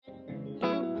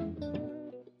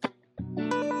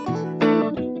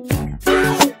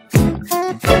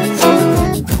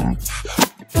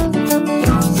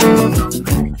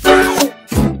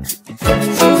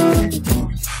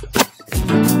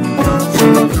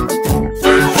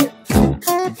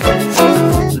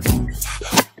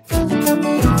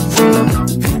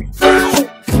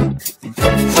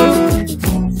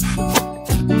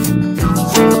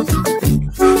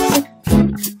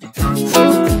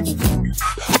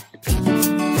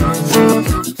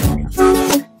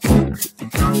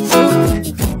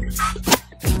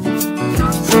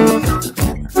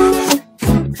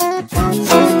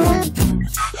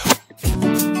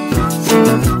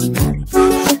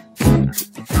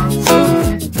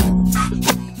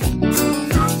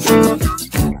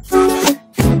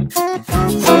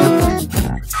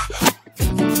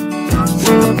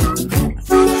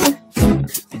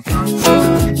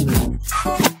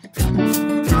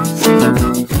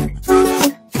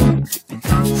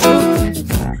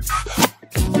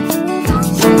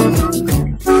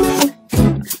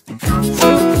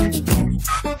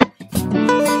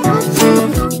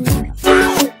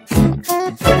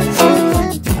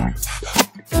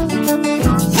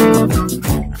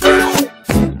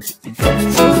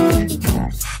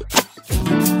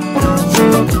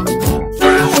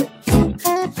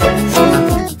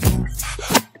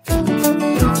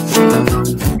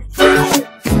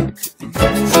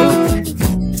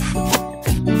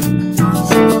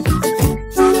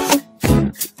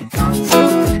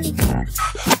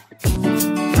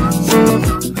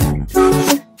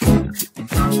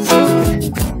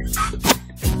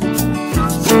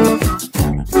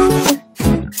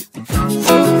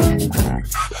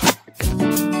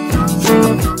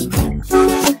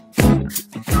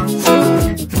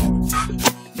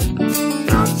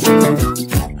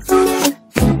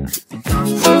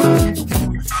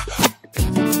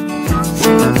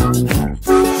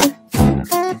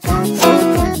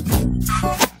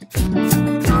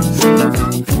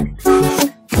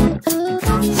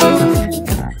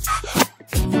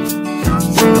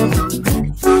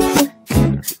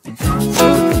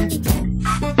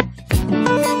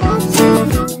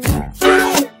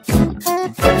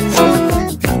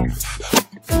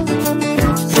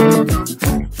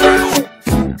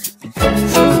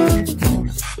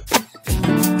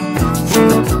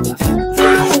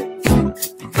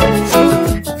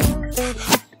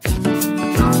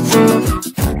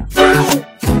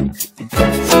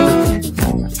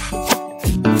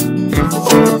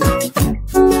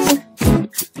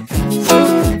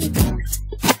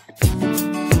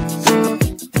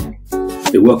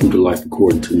welcome to Life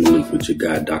According to Malik with your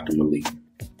guy, Dr. Malik.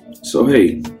 So,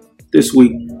 hey, this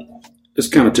week, let's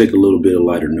kind of take a little bit of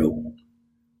lighter note.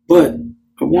 But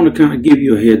I want to kind of give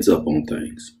you a heads up on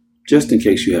things, just in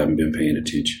case you haven't been paying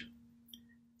attention.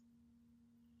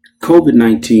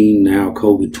 COVID-19, now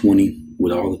COVID-20,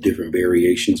 with all the different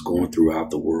variations going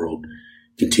throughout the world,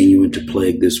 continuing to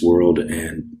plague this world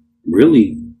and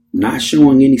really not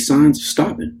showing any signs of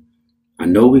stopping. I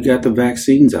know we got the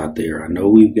vaccines out there. I know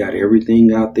we've got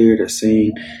everything out there that's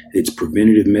saying it's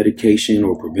preventative medication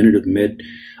or preventative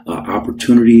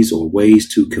opportunities or ways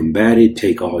to combat it.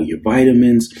 Take all your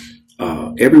vitamins.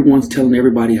 Everyone's telling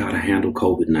everybody how to handle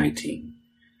COVID-19.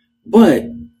 But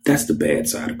that's the bad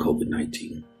side of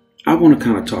COVID-19. I want to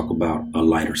kind of talk about a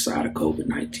lighter side of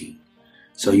COVID-19.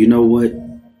 So you know what?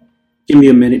 Give me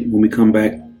a minute. When we come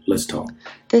back, let's talk.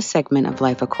 This segment of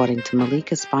Life According to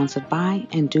Malik is sponsored by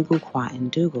Ndugu Kwa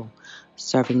Ndugu,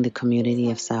 serving the community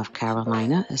of South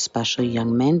Carolina, especially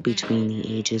young men between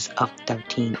the ages of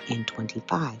 13 and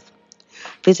 25.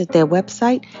 Visit their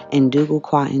website,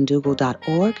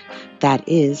 ndugukwandugu.org. That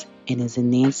is N as in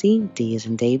Nancy, D as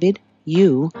in David,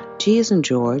 U, G as in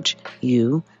George,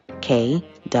 U, K,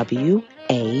 W,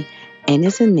 A, N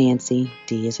as in Nancy,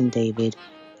 D as in David,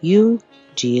 U,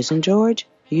 G as in George,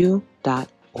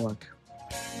 U.org.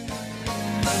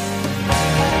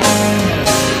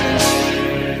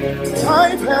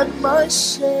 I've had my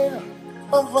share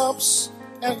of ups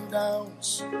and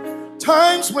downs,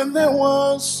 times when there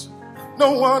was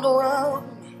no one around.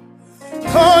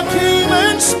 God came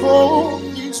and spoke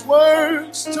these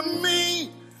words to me.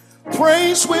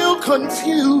 Praise will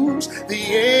confuse the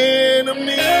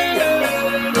enemy.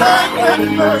 I've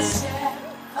had my share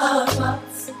of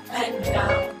ups and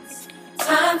downs,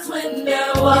 times when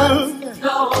there was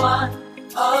no one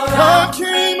around. God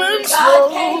came and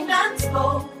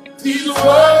spoke these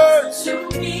words to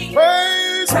me.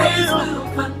 Praise will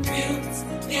confuse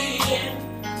the end.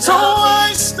 So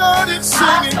I started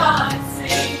singing. I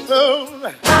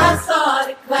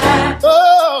started clapping.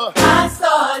 Oh. I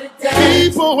started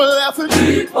dancing. People were laughing.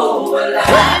 They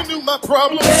knew my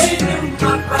problems. They knew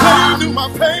my pain. They knew my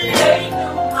pain.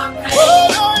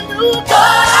 But I knew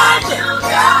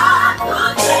God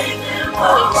would take them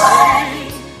away.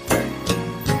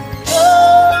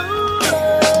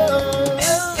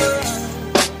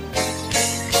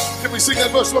 Can we sing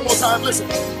that verse one more time? Listen,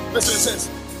 it says,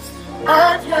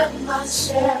 I've had my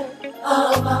share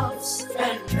of ups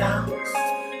and downs,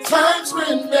 times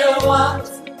when there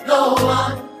was no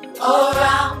one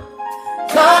around.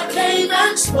 God came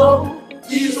and spoke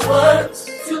these words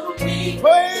to me.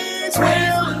 Praise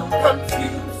will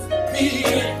confuse me.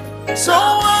 So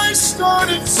I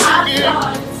started singing.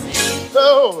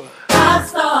 Oh. I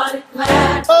started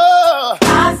clapping. Oh.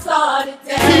 I started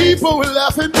dancing. People were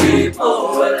laughing.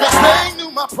 Cause they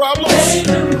knew my problems. They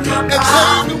knew my and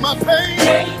they knew my pain.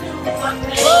 They knew my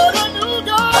pain. But I knew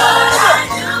God.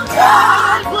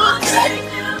 Would take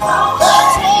them away.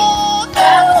 That's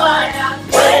why I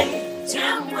praise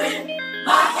Him with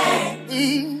my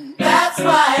hands. That's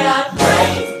why I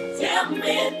praise Him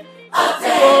in a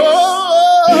dance.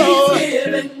 He's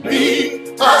given me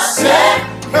a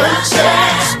second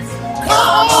chance.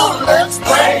 Come on, let's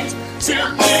praise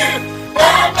Him in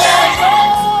that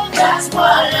dance. That's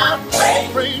why I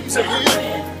praise Him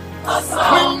in a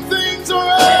song. When things are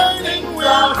right and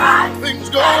when things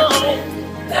go wrong.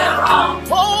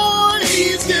 Oh,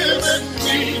 He's given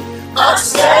me a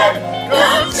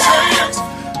second chance.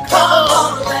 Come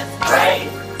on, let's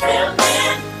praise Him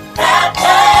in that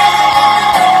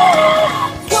dance.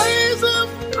 Praise Him.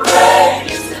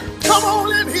 Come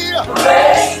on in here.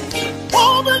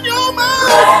 Open your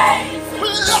mouth.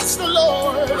 Bless the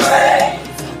Lord.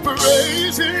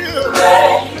 Praise Him.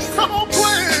 Come on,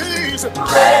 praise Him.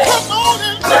 Come on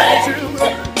and praise Him.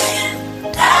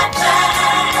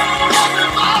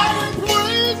 Everybody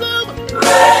praise Him.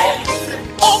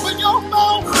 Open your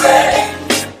mouth.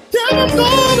 Give Him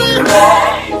glory.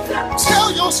 Tell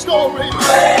your story.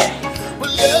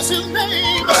 Bless His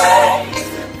name.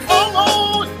 Come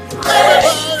on,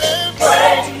 everybody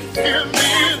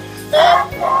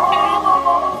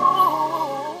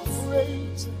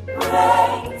praise Him.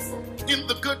 In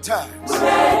the good times,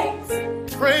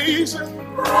 praise Him.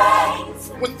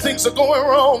 When things are going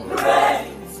wrong,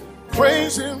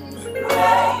 praise Him.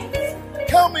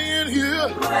 Come in here,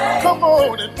 come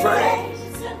on and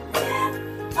praise Him.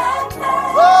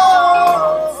 Oh,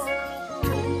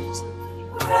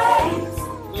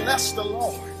 bless the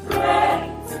Lord.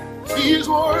 He is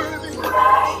worthy.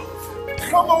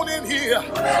 Come on in here.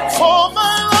 For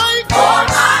my life,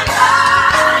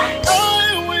 I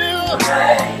will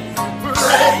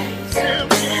praise Him.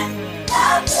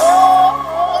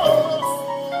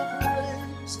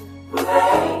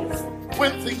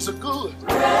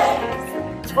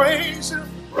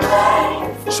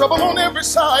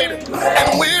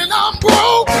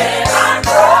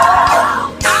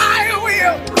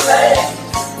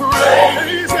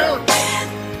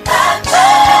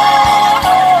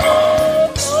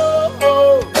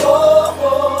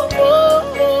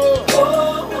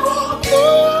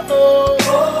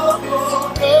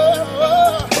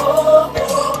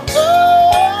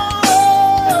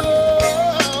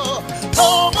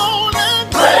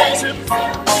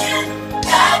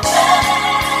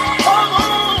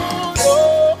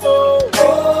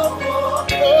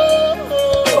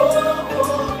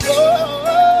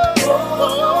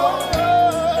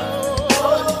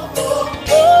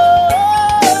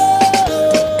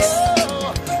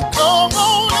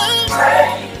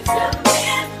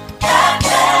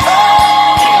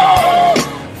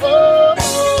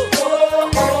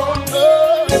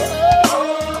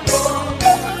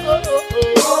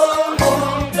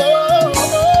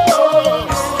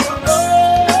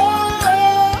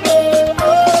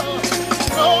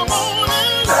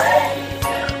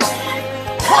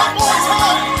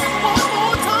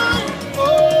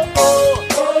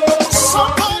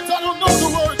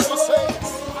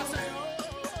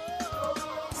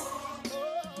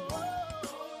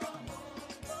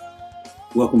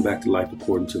 Welcome back to Life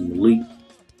According to Malik.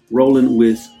 Rolling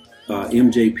with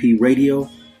MJP Radio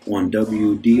on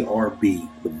WDRB,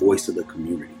 the voice of the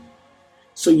community.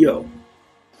 So,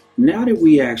 now that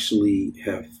we actually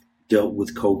have dealt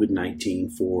with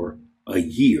COVID-19 for a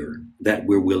year that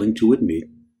we're willing to admit,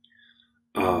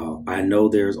 I know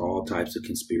there's all types of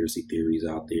conspiracy theories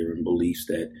out there and beliefs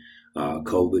that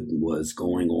COVID was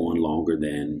going on longer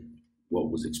than what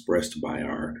was expressed by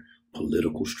our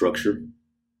political structure.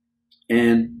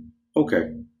 And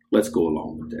okay, let's go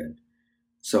along with that.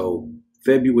 So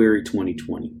February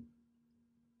 2020,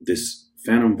 this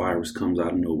phantom virus comes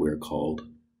out of nowhere called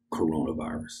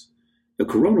coronavirus. The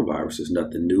coronavirus is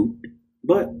nothing new,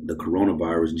 but the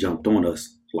coronavirus jumped on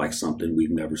us like something we've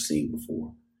never seen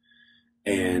before.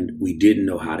 And we didn't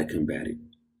know how to combat it.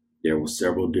 There were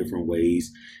several different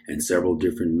ways and several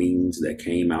different means that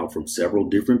came out from several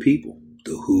different people.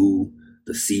 The WHO,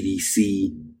 the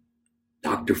CDC,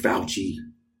 Dr. Fauci,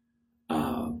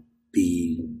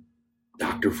 the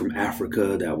doctor from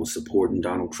Africa that was supporting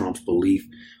Donald Trump's belief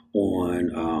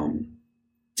on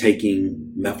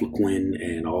taking mefloquine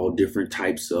and all different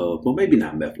types of, well, maybe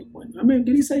not mefloquine. I mean,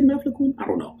 did he say mefloquine? I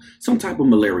don't know. Some type of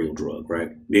malarial drug, right?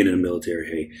 Being in the military,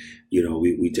 hey,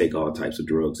 we take all types of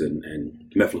drugs and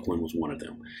mefloquine was one of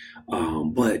them.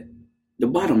 But the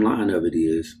bottom line of it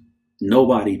is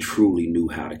nobody truly knew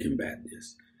how to combat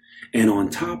this. And on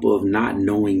top of not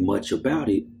knowing much about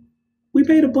it, we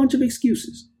made a bunch of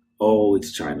excuses. Oh,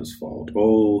 it's China's fault.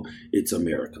 Oh, it's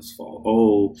America's fault.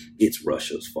 Oh, it's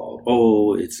Russia's fault.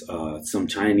 Oh, it's some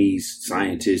Chinese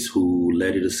scientists who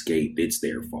let it escape. It's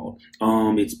their fault.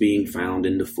 It's being found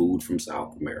in the food from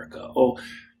South America. Oh,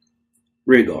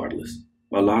 regardless,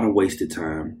 a lot of wasted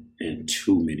time and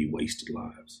too many wasted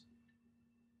lives.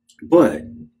 But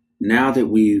now that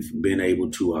we've been able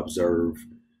to observe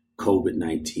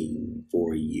COVID-19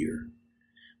 for a year,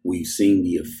 we've seen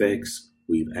the effects.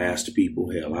 We've asked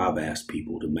people, hell, I've asked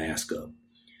people to mask up.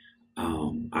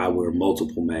 I wear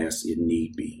multiple masks if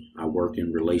need be. I work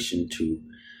in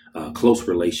close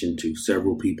relation to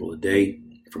several people a day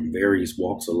from various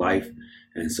walks of life.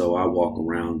 And so I walk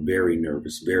around very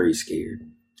nervous, very scared.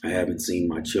 I haven't seen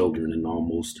my children in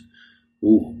almost,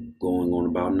 going on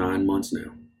about 9 months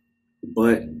now.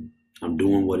 But I'm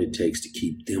doing what it takes to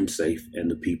keep them safe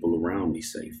and the people around me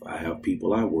safe. I have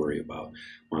people I worry about.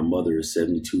 My mother is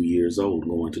 72 years old,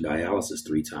 going to dialysis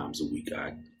 3 times a week.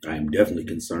 I am definitely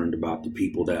concerned about the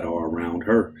people that are around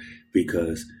her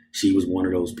because she was one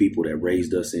of those people that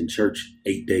raised us in church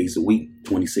 8 days a week,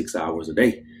 26 hours a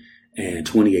day, and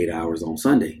 28 hours on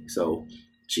Sunday. So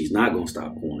she's not going to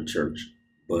stop going to church.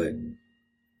 But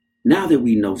now that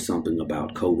we know something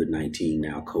about COVID-19,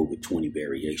 now COVID-20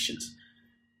 variations,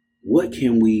 what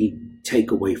can we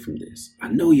take away from this? I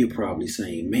know you're probably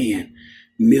saying, man,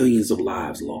 millions of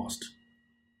lives lost.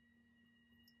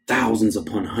 Thousands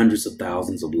upon hundreds of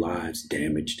thousands of lives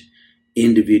damaged.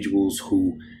 Individuals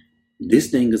who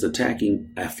this thing is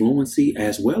attacking affluency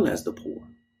as well as the poor.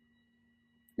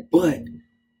 But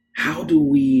how do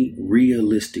we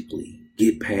realistically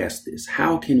get past this?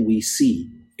 How can we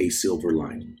see a silver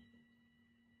lining?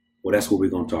 Well, that's what we're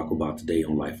going to talk about today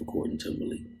on Life According to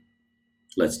Malik.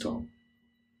 Let's talk.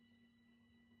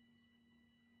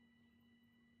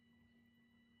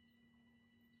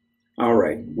 All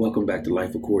right. Welcome back to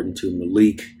Life According to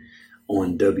Malik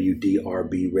on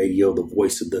WDRB Radio, the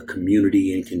voice of the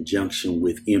community in conjunction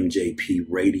with MJP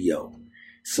Radio.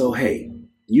 So, hey,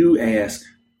 you ask,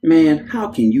 man, how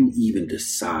can you even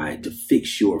decide to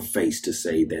fix your face to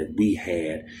say that we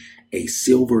had a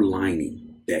silver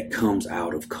lining that comes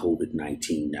out of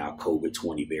COVID-19, now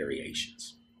COVID-20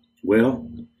 variations? Well,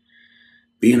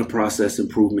 being a process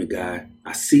improvement guy,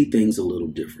 I see things a little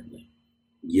differently.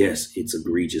 Yes, it's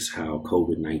egregious how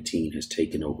COVID-19 has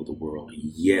taken over the world.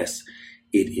 Yes,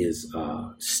 it is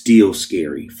still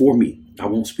scary for me. I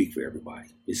won't speak for everybody.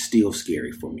 It's still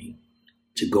scary for me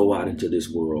to go out into this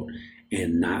world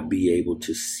and not be able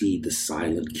to see the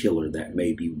silent killer that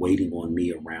may be waiting on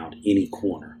me around any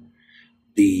corner.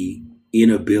 The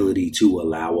inability to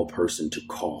allow a person to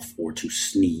cough or to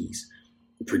sneeze,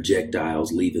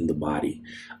 projectiles leaving the body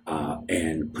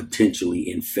and potentially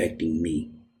infecting me,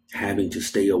 having to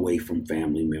stay away from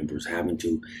family members, having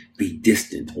to be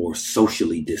distant or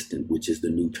socially distant, which is the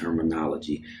new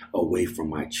terminology, away from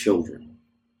my children.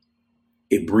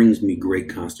 It brings me great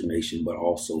consternation, but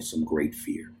also some great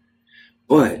fear.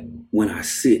 But when I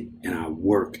sit and I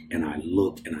work and I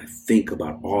look and I think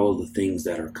about all of the things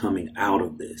that are coming out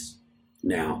of this,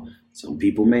 now, some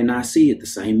people may not see it the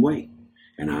same way.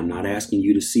 And I'm not asking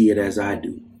you to see it as I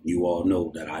do. You all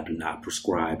know that I do not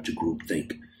prescribe to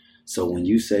groupthink. So when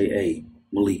you say, hey,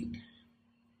 Malik,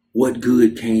 What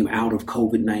good came out of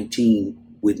COVID-19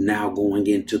 with now going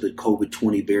into the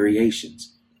COVID-20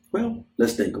 variations? Well,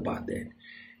 let's think about that.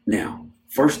 Now,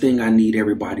 first thing I need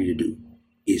everybody to do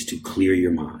is to clear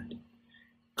your mind.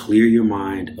 Clear your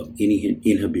mind of any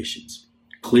inhibitions.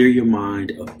 Clear your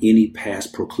mind of any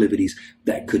past proclivities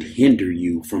that could hinder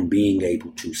you from being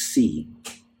able to see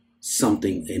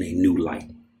something in a new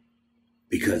light.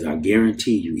 Because I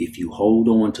guarantee you, if you hold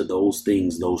on to those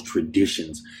things, those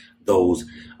traditions, those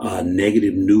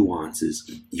negative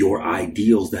nuances, your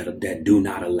ideals that do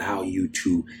not allow you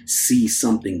to see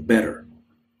something better,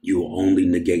 you will only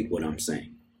negate what I'm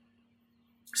saying.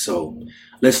 So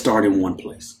let's start in one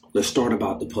place. Let's start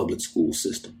about the public school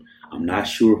system. I'm not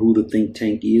sure who the think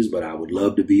tank is, but I would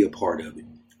love to be a part of it.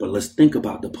 But let's think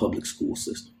about the public school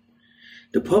system.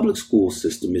 The public school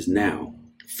system is now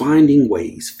finding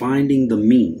ways, finding the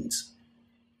means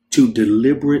to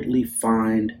deliberately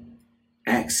find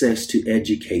access to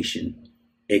education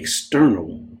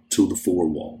external to the four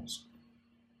walls.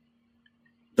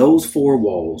 Those four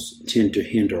walls tend to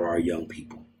hinder our young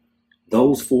people.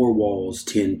 Those four walls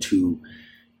tend to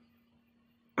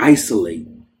isolate,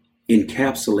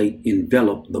 encapsulate,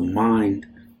 envelop the mind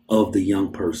of the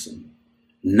young person,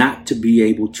 not to be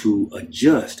able to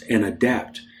adjust and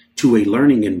adapt to a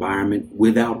learning environment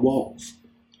without walls.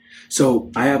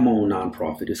 So I have my own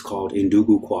nonprofit. It's called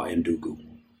Ndugu Kwa Ndugu.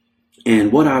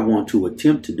 And what I want to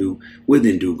attempt to do with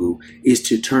Ndugu is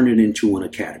to turn it into an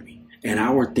academy. And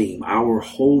our theme, our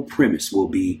whole premise will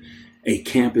be a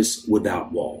campus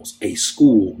without walls, a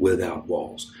school without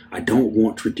walls. I don't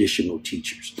want traditional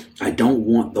teachers. I don't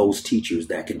want those teachers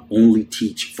that can only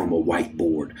teach from a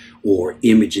whiteboard or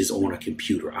images on a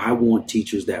computer. I want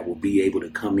teachers that will be able to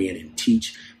come in and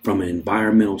teach from an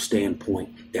environmental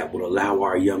standpoint that will allow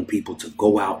our young people to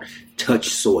go out, touch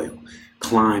soil,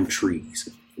 climb trees,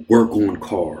 work on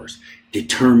cars,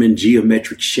 determine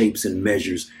geometric shapes and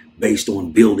measures based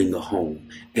on building a home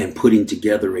and putting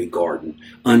together a garden,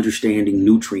 understanding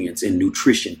nutrients and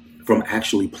nutrition from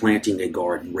actually planting a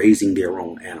garden, raising their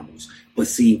own animals. But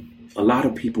see, a lot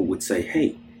of people would say,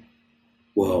 hey,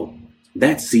 well,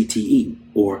 that's CTE,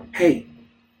 or hey,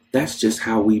 that's just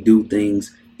how we do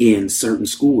things in certain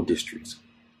school districts.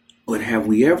 But have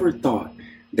we ever thought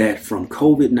that from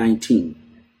COVID-19,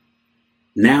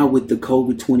 now with the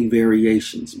COVID-20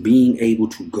 variations, being able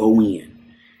to go in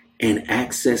and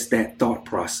access that thought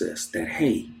process that,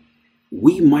 hey,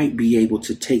 we might be able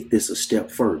to take this a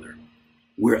step further.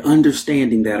 We're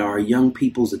understanding that our young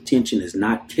people's attention is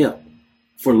not kept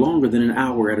for longer than an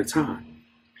hour at a time.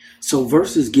 So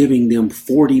versus giving them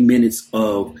 40 minutes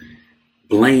of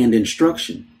bland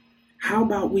instruction, how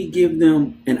about we give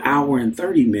them an hour and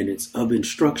 30 minutes of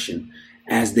instruction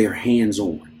as they're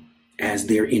hands-on, as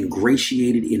they're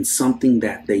ingratiated in something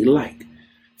that they like,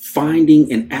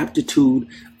 finding an aptitude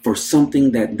for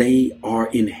something that they are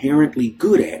inherently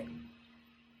good at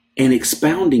and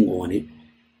expounding on it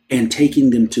and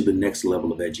taking them to the next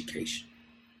level of education.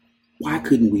 Why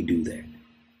couldn't we do that?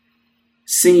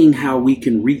 Seeing how we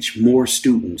can reach more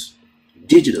students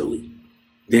digitally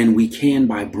than we can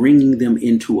by bringing them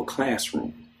into a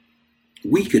classroom,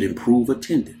 we could improve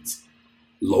attendance,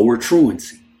 lower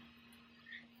truancy,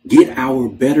 get our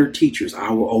better teachers,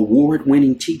 our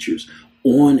award-winning teachers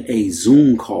on a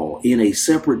Zoom call in a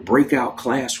separate breakout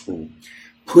classroom,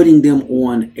 putting them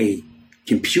on a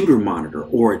computer monitor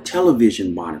or a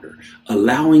television monitor,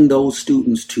 allowing those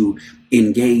students to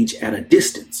engage at a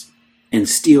distance and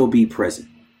still be present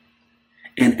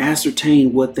and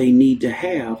ascertain what they need to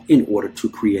have in order to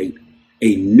create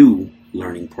a new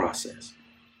learning process.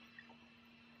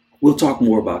 We'll talk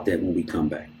more about that when we come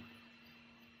back.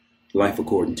 Life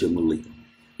According to Malik,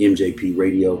 MJP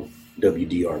Radio,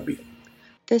 WDRB.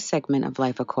 This segment of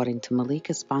Life According to Malik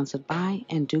is sponsored by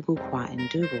Ndugu Kwa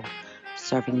Ndugu,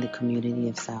 serving the community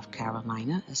of South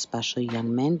Carolina, especially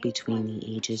young men between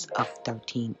the ages of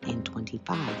 13 and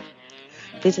 25.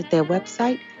 Visit their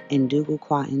website,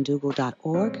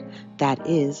 ndugukwandugu.org. That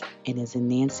is N as in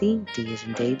Nancy, D as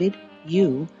in David,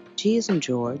 U, G as in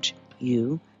George,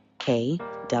 U, K,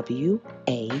 W,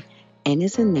 A, N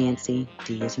as in Nancy,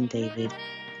 D as in David,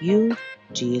 U,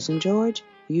 G as in George,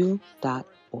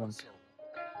 U.org.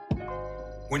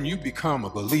 When you become a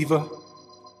believer,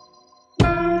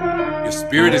 your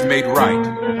spirit is made right.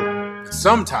 And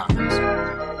sometimes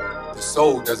the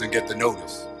soul doesn't get the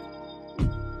notice.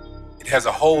 It has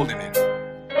a hole in it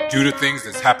due to things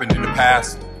that's happened in the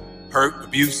past, hurt,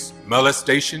 abuse,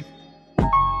 molestation.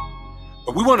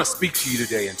 But we want to speak to you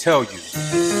today and tell you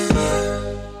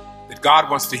that God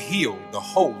wants to heal the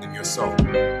hole in your soul.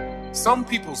 Some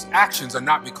people's actions are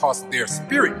not because their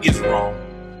spirit is wrong,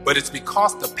 but it's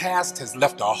because the past has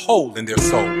left a hole in their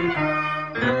soul.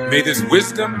 May this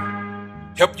wisdom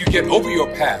help you get over your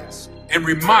past and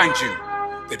remind you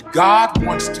that God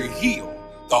wants to heal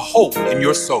the hole in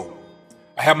your soul.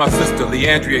 I have my sister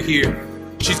Leandria here.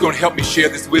 She's going to help me share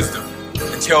this wisdom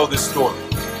and tell this story.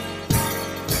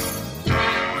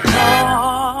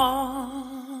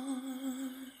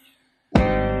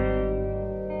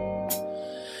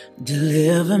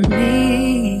 Deliver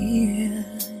me,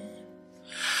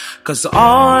 'cause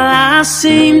all I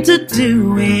seem to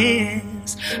do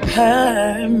is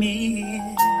hurt me.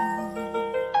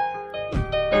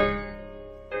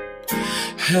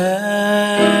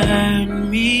 Hurt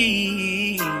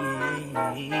me.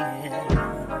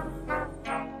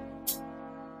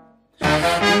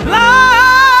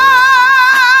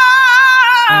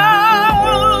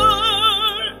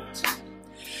 Lord,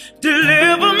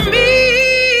 deliver me,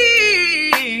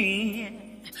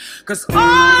 'cause all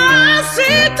I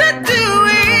seem to do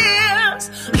is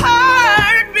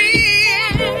hurt me.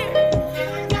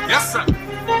 Yes, sir.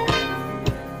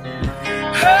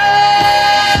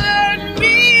 Hurt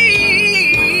me.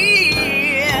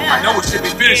 I know it should be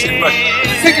finishing, but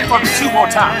take it from me 2 more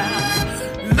times.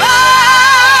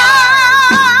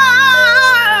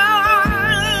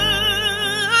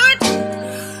 Lord,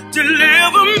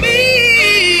 deliver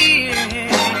me,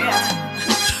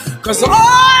 'cause all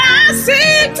I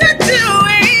seem to do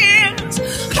is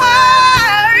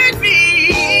hurt me.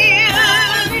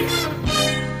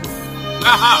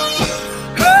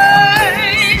 Hurt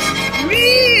me.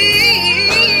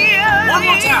 One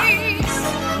more time.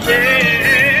 Yeah.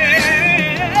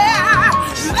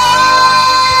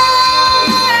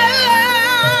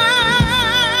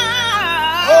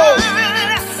 Lord,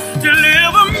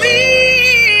 deliver me,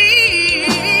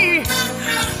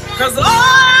 'cause all I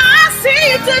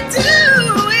seem to do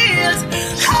is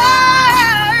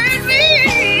hurt me.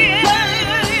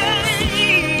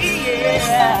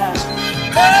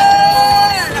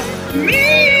 Hurt me.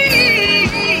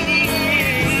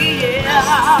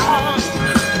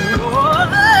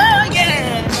 Oh,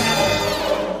 yeah.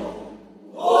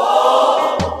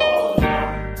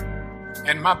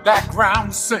 And my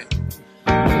background sing.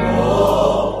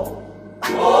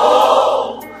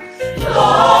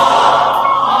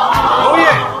 Oh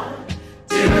yeah.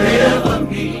 Deliver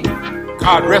me.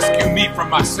 God rescue me from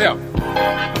myself,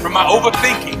 from my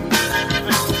overthinking.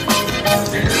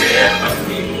 Deliver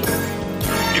me.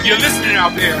 If you're listening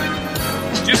out there,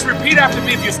 just repeat after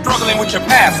me if you're struggling with your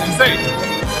past and say,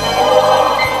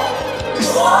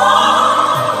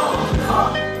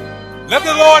 let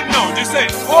the Lord know. Just say,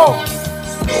 oh.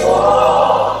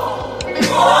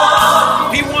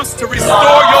 He wants to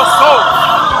restore your soul.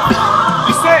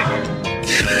 Just say,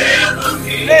 Deliver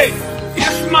me. hey,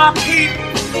 if my people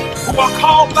who are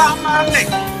called by my name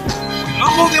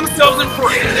humble themselves and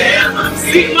pray, Deliver me.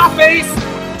 seek my face,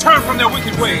 turn from their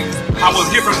wicked ways, I will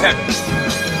hear from heaven.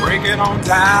 Break it on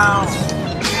down.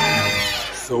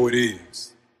 So it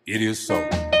is. It is so.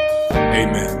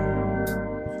 Amen.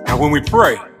 Now when we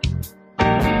pray,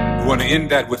 we want to end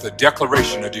that with a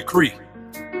declaration, a decree.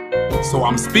 So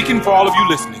I'm speaking for all of you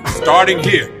listening, starting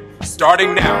here,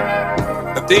 starting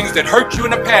now. The things that hurt you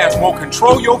in the past won't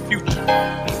control your future.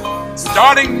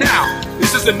 Starting now,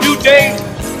 this is a new day.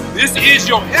 This is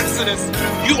your exodus.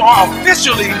 You are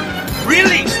officially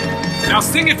released. Now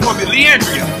sing it for me,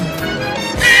 Leandria.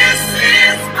 This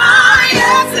is my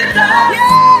exodus.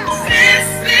 This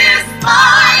is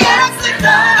my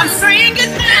exodus. I'm saying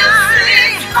it now.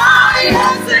 This is my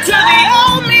exodus. To the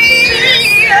old me.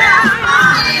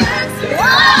 My exodus. Oh,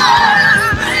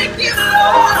 thank you,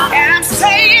 Lord. And I'm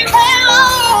saying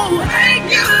hello.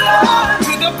 Thank you, Lord.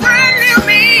 To the brand new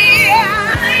me.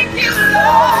 Thank you,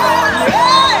 Lord.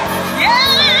 Yeah,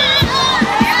 yeah.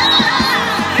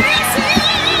 This is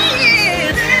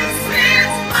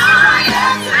my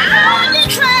exodus. I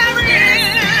declare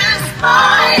it.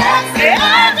 My exodus.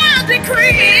 And I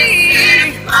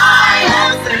decree. My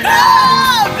exodus.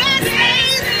 Oh, this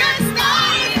is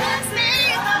my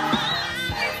exodus.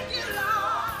 Thank you,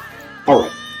 Lord. All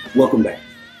right, welcome back.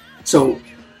 So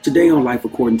today on Life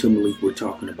According to Malik, we're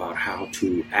talking about how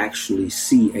to actually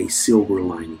see a silver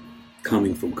lining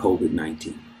coming from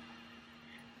COVID-19.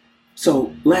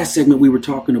 So last segment, we were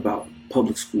talking about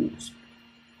public schools.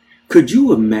 Could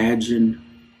you imagine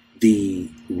the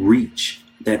reach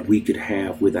that we could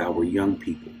have with our young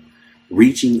people,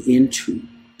 reaching into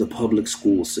the public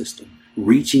school system,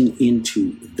 reaching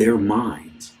into their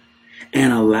minds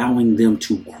and allowing them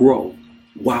to grow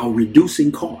while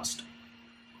reducing cost?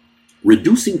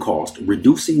 Reducing cost,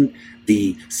 reducing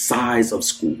the size of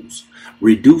schools,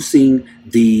 reducing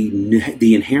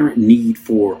the inherent need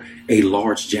for a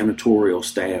large janitorial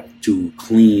staff to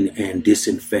clean and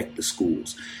disinfect the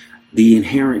schools, the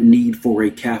inherent need for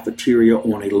a cafeteria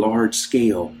on a large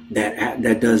scale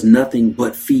that does nothing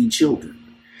but feed children.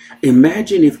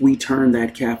 Imagine if we turned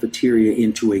that cafeteria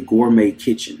into a gourmet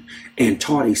kitchen and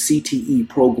taught a CTE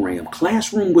program,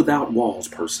 classroom without walls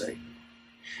per se,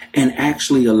 and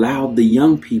actually allowed the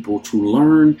young people to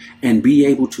learn and be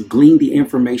able to glean the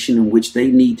information in which they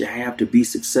need to have to be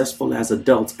successful as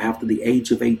adults after the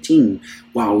age of 18,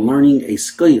 while learning a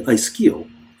skill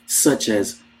such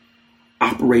as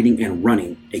operating and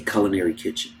running a culinary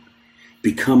kitchen,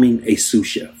 becoming a sous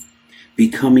chef,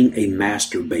 becoming a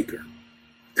master baker.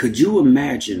 Could you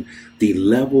imagine the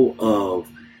level of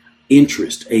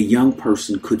interest a young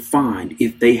person could find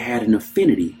if they had an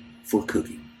affinity for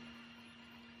cooking?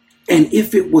 And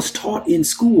if it was taught in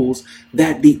schools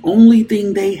that the only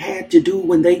thing they had to do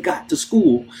when they got to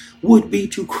school would be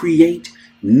to create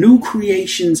new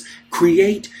creations,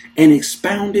 create an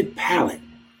expounded palate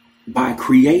by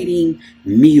creating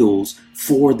meals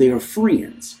for their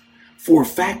friends, for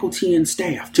faculty and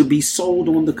staff to be sold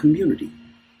on the community,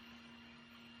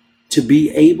 to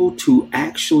be able to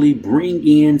actually bring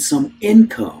in some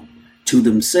income to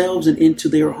themselves and into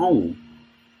their home,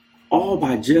 all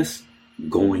by just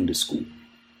going to school.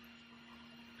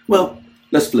 Well,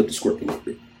 let's flip the script a little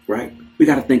bit, right? We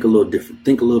got to think a little different,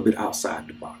 think a little bit outside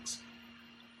the box.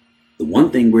 The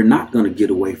one thing we're not going to get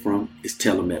away from is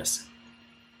telemedicine.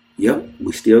 Yep,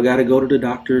 we still got to go to the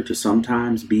doctor to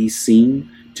sometimes be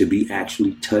seen, to be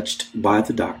actually touched by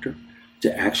the doctor,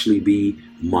 to actually be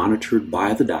monitored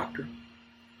by the doctor.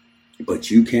 But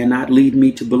you cannot lead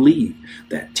me to believe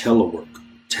that telework,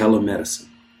 telemedicine,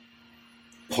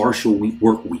 partial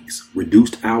work weeks,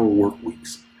 reduced hour work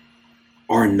weeks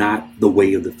are not the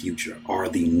way of the future, are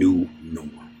the new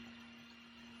norm.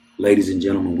 Ladies and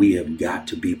gentlemen, we have got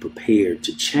to be prepared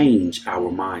to change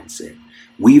our mindset.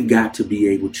 We've got to be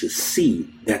able to see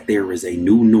that there is a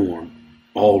new norm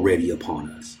already upon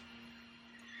us.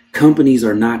 Companies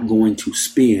are not going to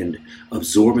spend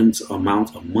absorbent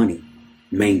amounts of money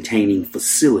maintaining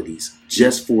facilities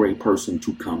just for a person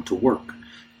to come to work.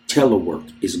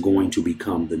 Telework is going to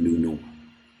become the new norm.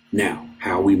 Now,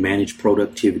 how we manage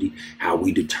productivity, how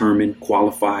we determine,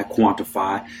 qualify,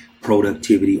 quantify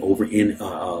productivity over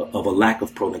of a lack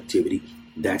of productivity,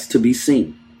 that's to be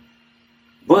seen.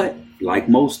 But like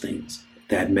most things,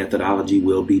 that methodology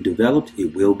will be developed.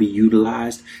 It will be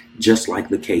utilized just like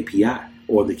the KPI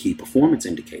or the key performance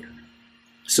indicator.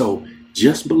 So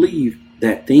just believe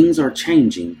that things are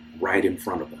changing right in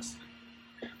front of us.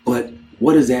 But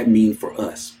what does that mean for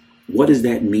us? What does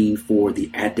that mean for the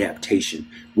adaptation?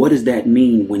 What does that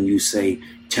mean when you say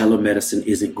telemedicine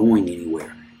isn't going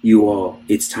anywhere?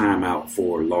 It's time out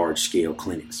for large scale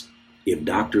clinics. If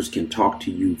doctors can talk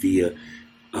to you via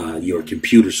your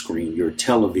computer screen, your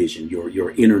television,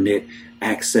 your internet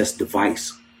access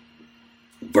device,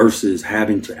 versus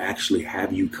having to actually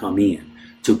have you come in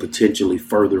to potentially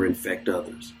further infect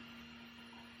others,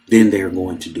 then they're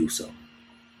going to do so.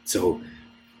 So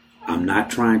I'm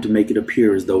not trying to make it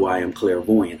appear as though I am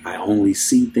clairvoyant. I only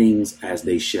see things as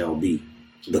they shall be.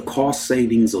 The cost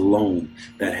savings alone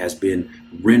that has been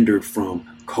rendered from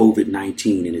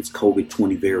COVID-19 and its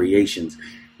COVID-20 variations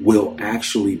will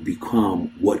actually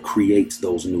become what creates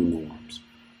those new norms.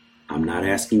 I'm not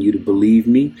asking you to believe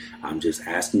me. I'm just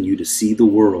asking you to see the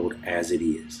world as it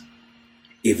is.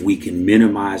 If we can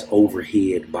minimize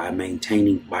overhead by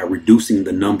reducing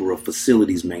the number of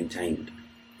facilities maintained,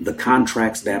 the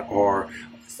contracts that are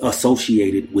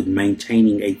associated with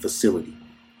maintaining a facility,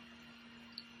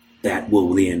 that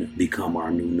will then become our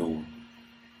new norm.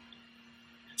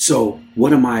 So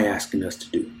what am I asking us to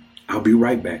do? I'll be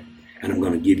right back, and I'm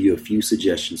going to give you a few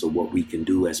suggestions of what we can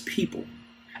do as people,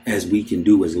 as we can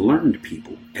do as learned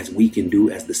people, as we can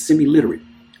do as the semi-literate,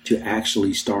 to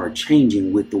actually start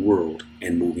changing with the world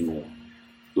and moving on.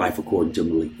 Life According to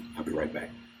Malik. I'll be right back.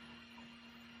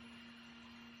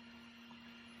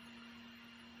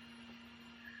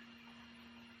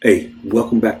 Hey,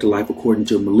 welcome back to Life According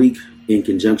to Malik, in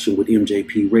conjunction with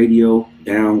MJP Radio,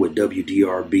 down with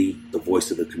WDRB, the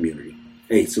voice of the community.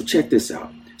 Hey, so check this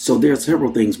out. So there are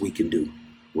several things we can do,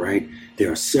 right?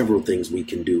 There are several things we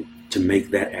can do to make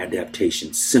that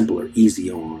adaptation simpler,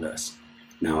 easier on us.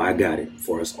 Now, I got it.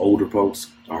 For us older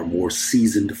folks, our more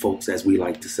seasoned folks, as we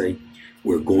like to say,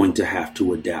 we're going to have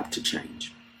to adapt to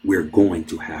change. We're going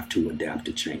to have to adapt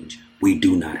to change. We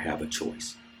do not have a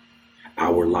choice.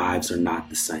 Our lives are not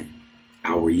the same.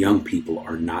 Our young people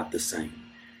are not the same.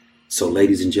 So,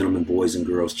 ladies and gentlemen, boys and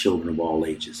girls, children of all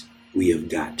ages, we have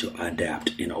got to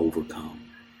adapt and overcome.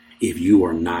 If you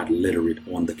are not literate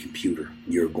on the computer,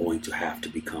 you're going to have to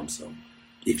become so.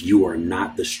 If you are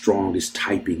not the strongest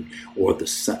typing or the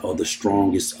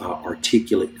strongest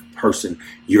articulate person,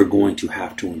 you're going to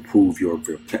have to improve your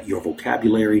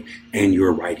vocabulary and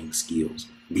your writing skills.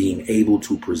 Being able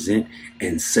to present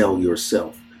and sell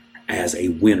yourself as a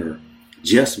winner,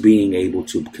 just being able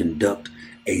to conduct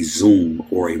a Zoom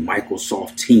or a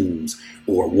Microsoft Teams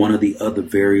or one of the other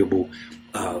variable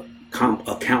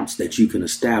accounts that you can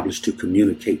establish to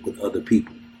communicate with other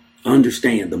people.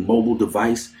 Understand the mobile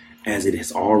device, as it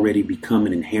has already become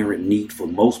an inherent need for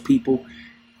most people,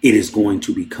 it is going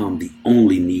to become the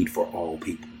only need for all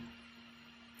people.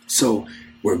 So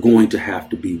we're going to have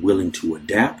to be willing to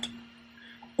adapt,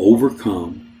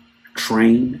 overcome,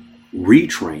 train,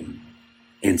 retrain,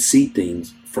 and see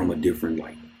things from a different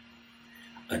light.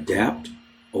 Adapt,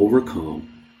 overcome,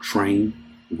 train,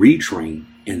 retrain,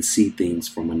 and see things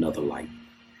from another light.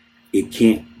 It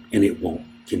can't and it won't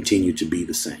continue to be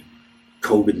the same.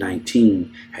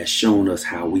 COVID-19 has shown us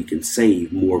how we can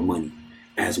save more money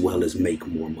as well as make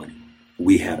more money.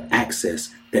 We have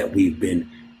access that we've been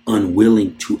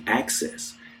unwilling to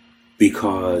access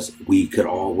because we could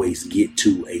always get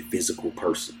to a physical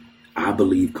person. I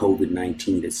believe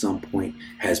COVID-19 at some point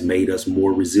has made us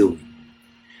more resilient,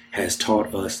 has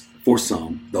taught us, for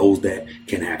some, those that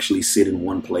can actually sit in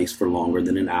one place for longer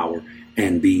than an hour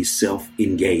and be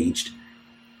self-engaged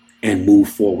and move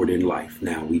forward in life.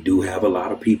 Now, we do have a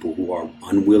lot of people who are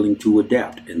unwilling to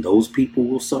adapt, and those people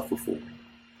will suffer for it.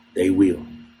 They will.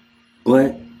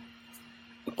 But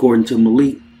according to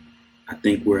Malik, I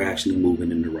think we're actually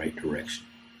moving in the right direction.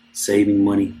 Saving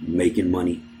money, making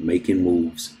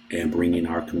moves, and bringing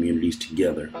our communities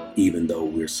together, even though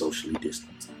we're socially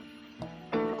distanced.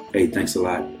 Hey, thanks a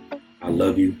lot. I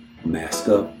love you. Mask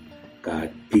up.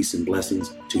 God, peace and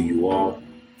blessings to you all.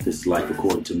 This is Life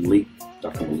According to Malik.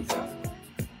 Dr. Malik.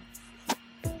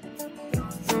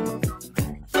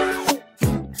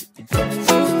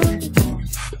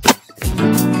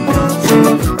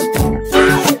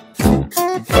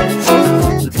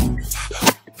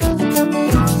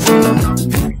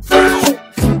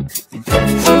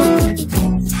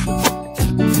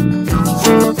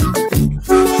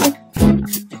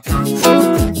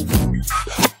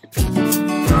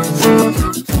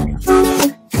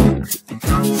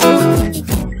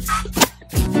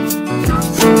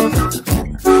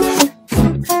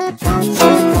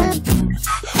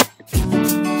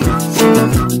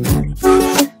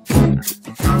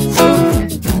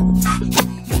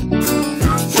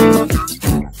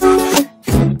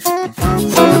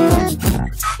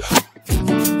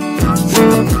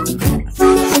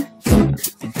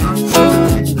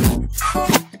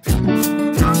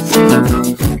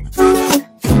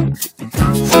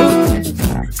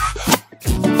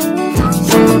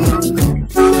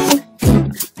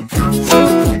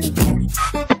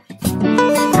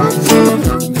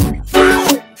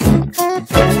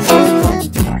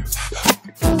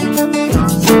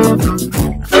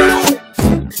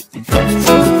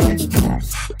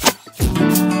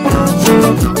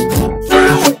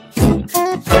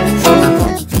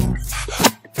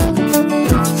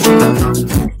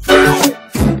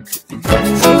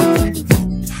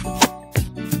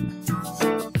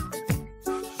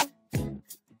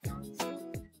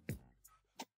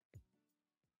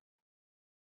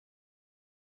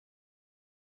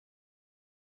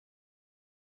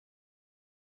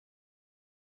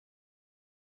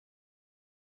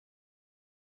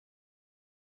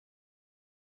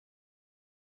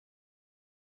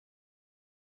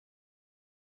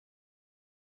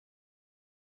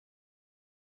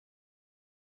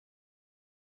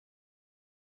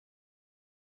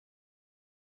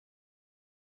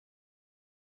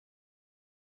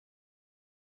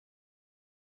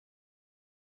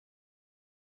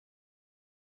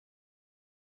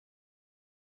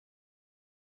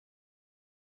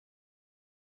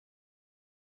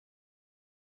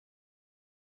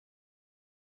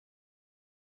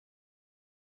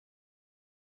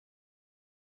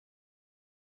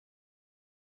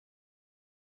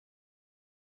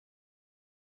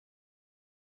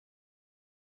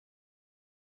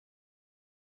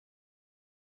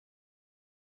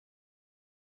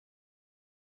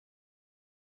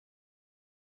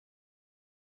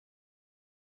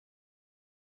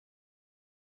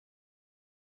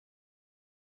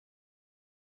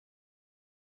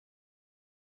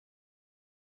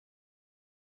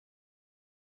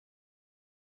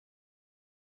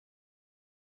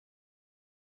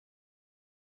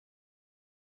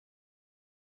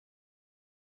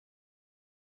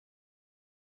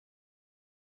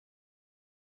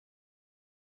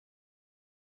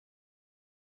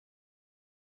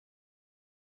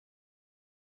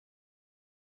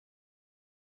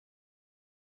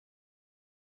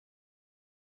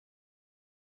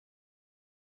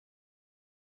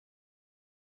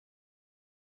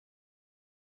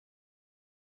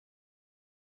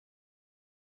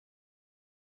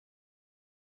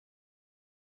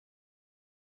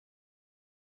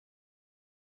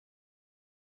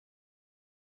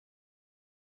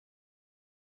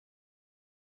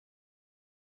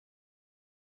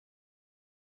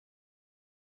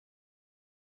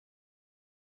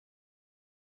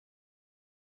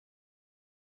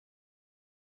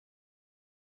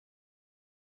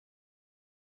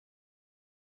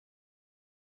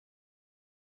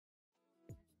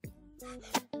 This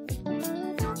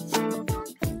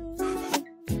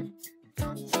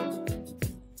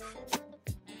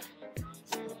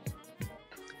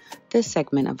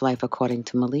segment of Life According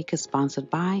to Malik is sponsored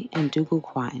by Ndugu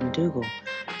Kwa Ndugu,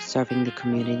 serving the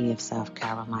community of South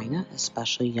Carolina,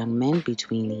 especially young men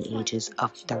between the ages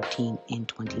of 13 and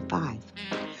 25.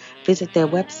 Visit their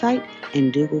website,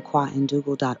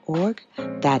 ndugukwandugu.org.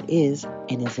 That is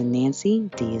N as in Nancy,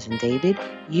 D as in David,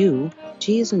 U,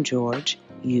 G as in George,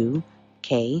 U,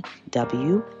 K,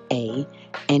 W, A,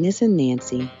 N as in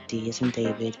Nancy, D as in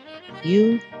David,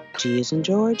 U, G as in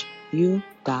George,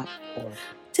 U.org.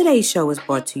 Today's show is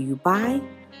brought to you by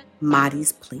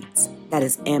Madi's Plates. That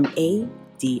is MADI''S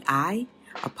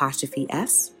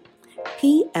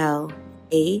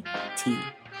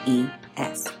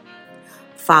PLATES.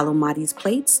 Follow Madi's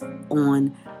Plates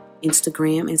on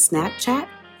Instagram and Snapchat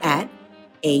at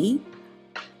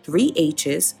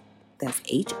A3H's, that's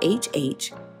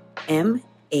HHHMADI.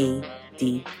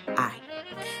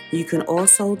 You can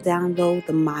also download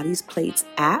the Madi's Plates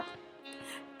app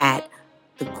at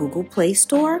the Google Play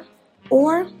Store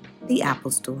or the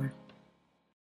Apple Store.